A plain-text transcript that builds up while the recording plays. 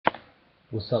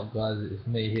What's up, guys? It's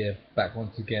me here, back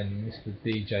once again, Mr.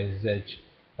 DJ Zedge.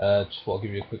 Just thought I'd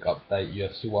give you a quick update.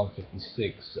 UFC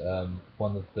 156,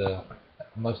 one of the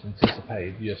most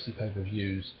anticipated UFC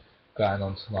pay-per-views going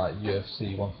on tonight.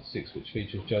 UFC 156, which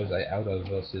features Jose Aldo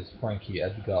versus Frankie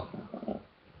Edgar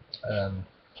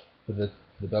for the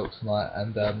belt tonight.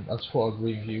 And I just thought I'd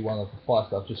review one of the fights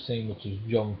that I've just seen, which is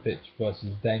John Fitch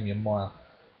versus Damian Maia.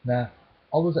 Now,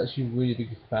 I was actually a really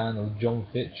big fan of John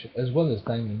Fitch as well as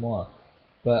Damian Maia.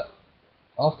 But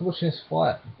after watching this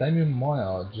fight, Damian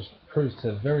Maia just proves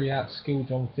to very outskilled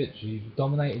John Fitch. He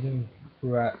dominated him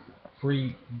throughout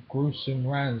 3 gruesome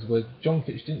rounds where John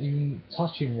Fitch didn't even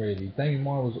touch him really. Damian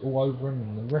Maia was all over him,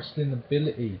 and the wrestling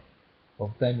ability of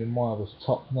Damian Maia was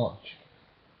top notch.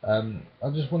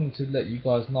 I just wanted to let you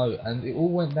guys know, and it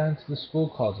all went down to the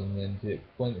scorecards in the end. It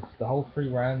went the whole 3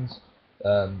 rounds.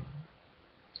 Damian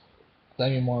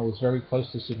Maia was very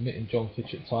close to submitting John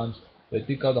Fitch at times, but it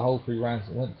did go the whole 3 rounds.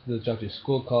 It went to the judges'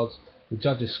 scorecards. The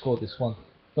judges scored this one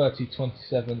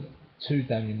 30-27 to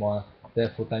Damian Maia.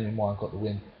 Therefore, Damian Maia got the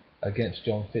win against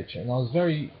John Fitch. And I was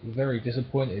very, very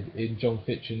disappointed in John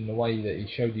Fitch in the way that he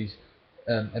showed his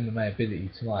MMA ability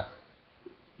tonight.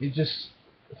 It just,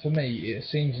 for me, it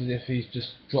seems as if he's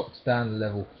just dropped down a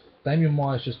level. Damian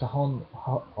Maia is just on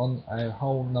a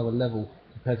whole nother level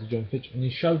compared to John Fitch, and he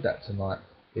showed that tonight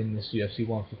in this UFC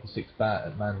 156 bout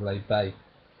at Mandalay Bay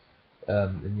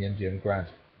in the MGM Grand.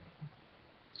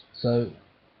 So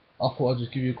I thought I'd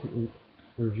just give you a quick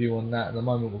review on that. At the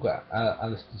moment we've got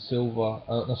Alistair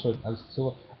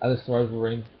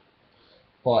Overeem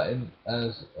fighting,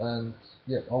 and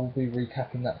yeah, I will be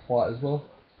recapping that fight as well.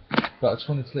 But I just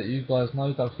wanted to let you guys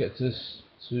know, don't forget to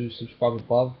subscribe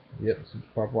above. Yep,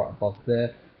 subscribe right above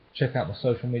there. Check out my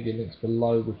social media links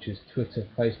below, which is Twitter,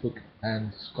 Facebook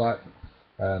and Skype.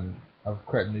 I've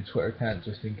created a new Twitter account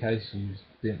just in case you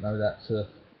didn't know that, so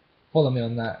follow me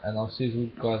on that, and I'll see you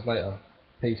guys later.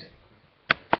 Peace.